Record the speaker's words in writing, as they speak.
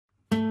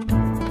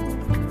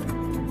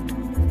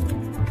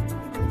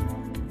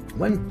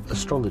When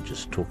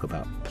astrologers talk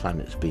about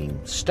planets being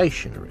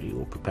stationary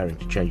or preparing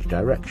to change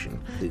direction,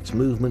 it's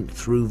movement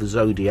through the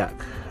zodiac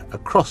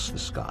across the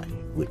sky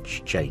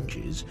which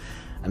changes,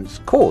 and it's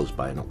caused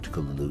by an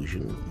optical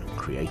illusion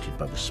created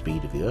by the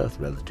speed of the Earth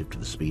relative to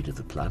the speed of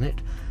the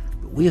planet.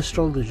 But we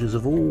astrologers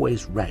have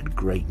always read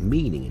great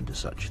meaning into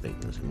such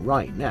things, and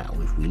right now,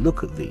 if we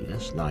look at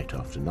Venus night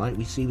after night,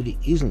 we see that it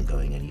isn't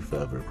going any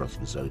further across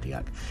the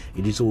zodiac.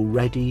 It is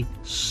already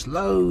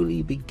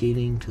slowly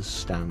beginning to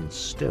stand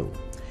still.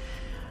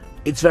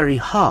 It's very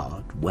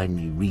hard, when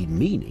you read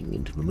meaning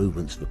into the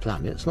movements of the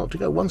planets, not to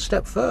go one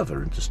step further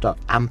and to start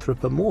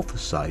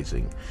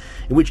anthropomorphizing,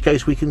 in which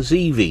case we can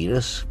see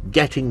Venus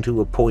getting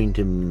to a point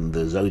in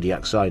the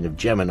zodiac sign of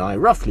Gemini,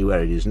 roughly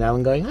where it is now,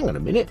 and going, hang on a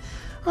minute,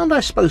 aren't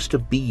I supposed to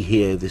be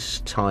here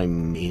this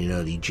time in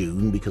early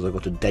June because I've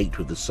got a date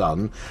with the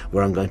sun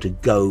where I'm going to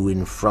go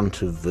in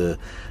front of the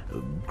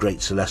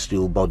great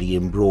celestial body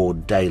in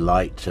broad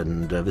daylight,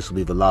 and this will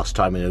be the last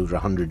time in over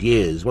 100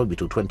 years. It won't be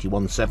till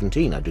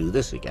 2117 I do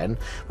this again,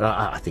 but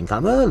I think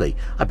I'm early.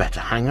 I better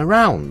hang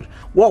around.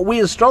 What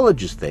we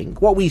astrologers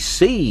think, what we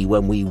see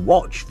when we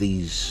watch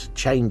these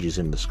changes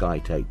in the sky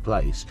take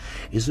place,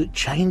 is that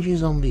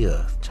changes on the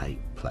Earth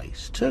take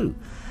place too.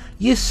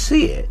 You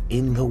see it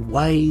in the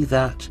way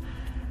that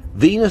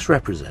Venus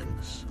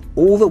represents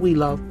all that we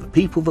love, the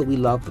people that we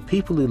love, the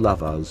people who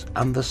love us,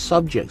 and the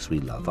subjects we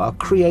love, our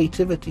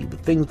creativity, the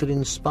things that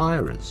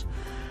inspire us.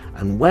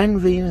 And when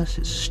Venus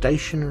is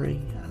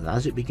stationary, and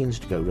as it begins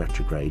to go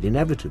retrograde,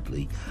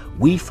 inevitably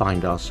we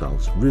find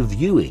ourselves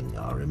reviewing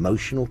our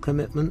emotional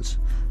commitments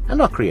and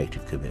our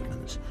creative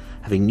commitments,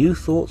 having new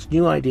thoughts,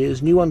 new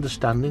ideas, new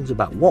understandings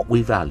about what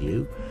we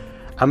value,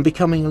 and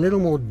becoming a little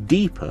more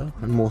deeper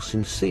and more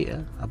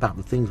sincere about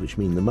the things which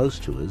mean the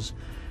most to us,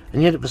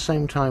 and yet at the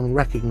same time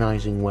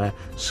recognizing where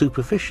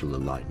superficial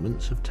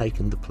alignments have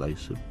taken the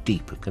place of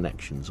deeper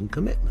connections and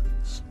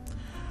commitments.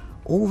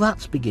 All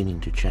that's beginning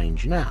to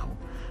change now,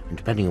 and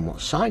depending on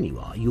what sign you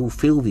are, you'll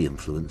feel the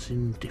influence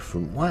in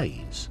different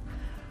ways.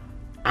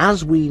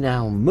 As we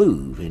now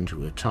move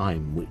into a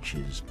time which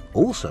is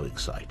also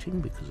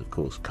exciting, because of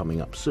course coming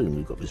up soon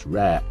we've got this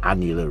rare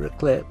annular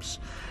eclipse,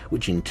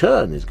 which in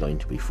turn is going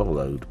to be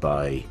followed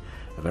by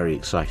a very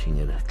exciting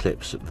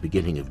eclipse at the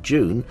beginning of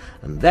June,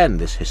 and then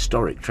this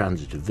historic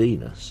transit of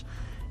Venus,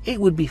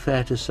 it would be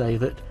fair to say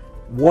that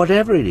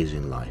whatever it is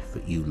in life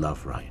that you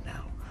love right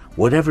now,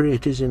 whatever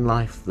it is in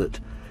life that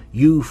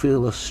you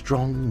feel a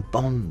strong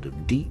bond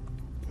of deep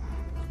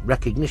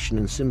recognition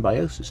and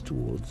symbiosis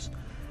towards,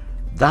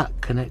 that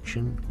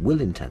connection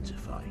will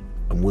intensify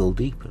and will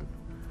deepen.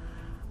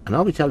 And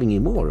I'll be telling you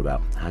more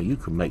about how you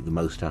can make the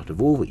most out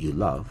of all that you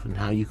love, and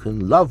how you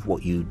can love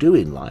what you do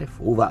in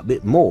life all that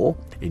bit more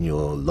in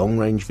your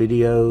long-range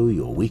video,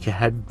 your week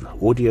ahead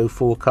audio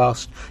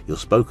forecast, your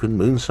spoken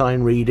moon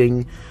sign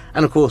reading,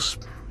 and of course,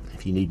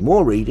 if you need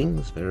more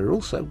readings, there are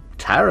also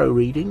tarot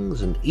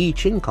readings and I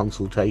Ching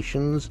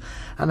consultations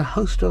and a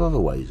host of other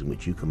ways in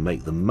which you can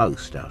make the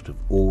most out of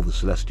all the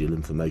celestial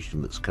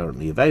information that's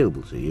currently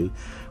available to you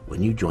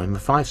when you join the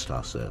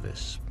 5-star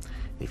service.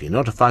 If you're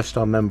not a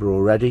 5-star member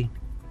already,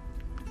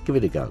 give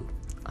it a go.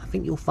 I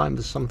think you'll find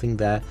there's something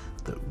there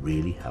that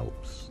really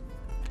helps.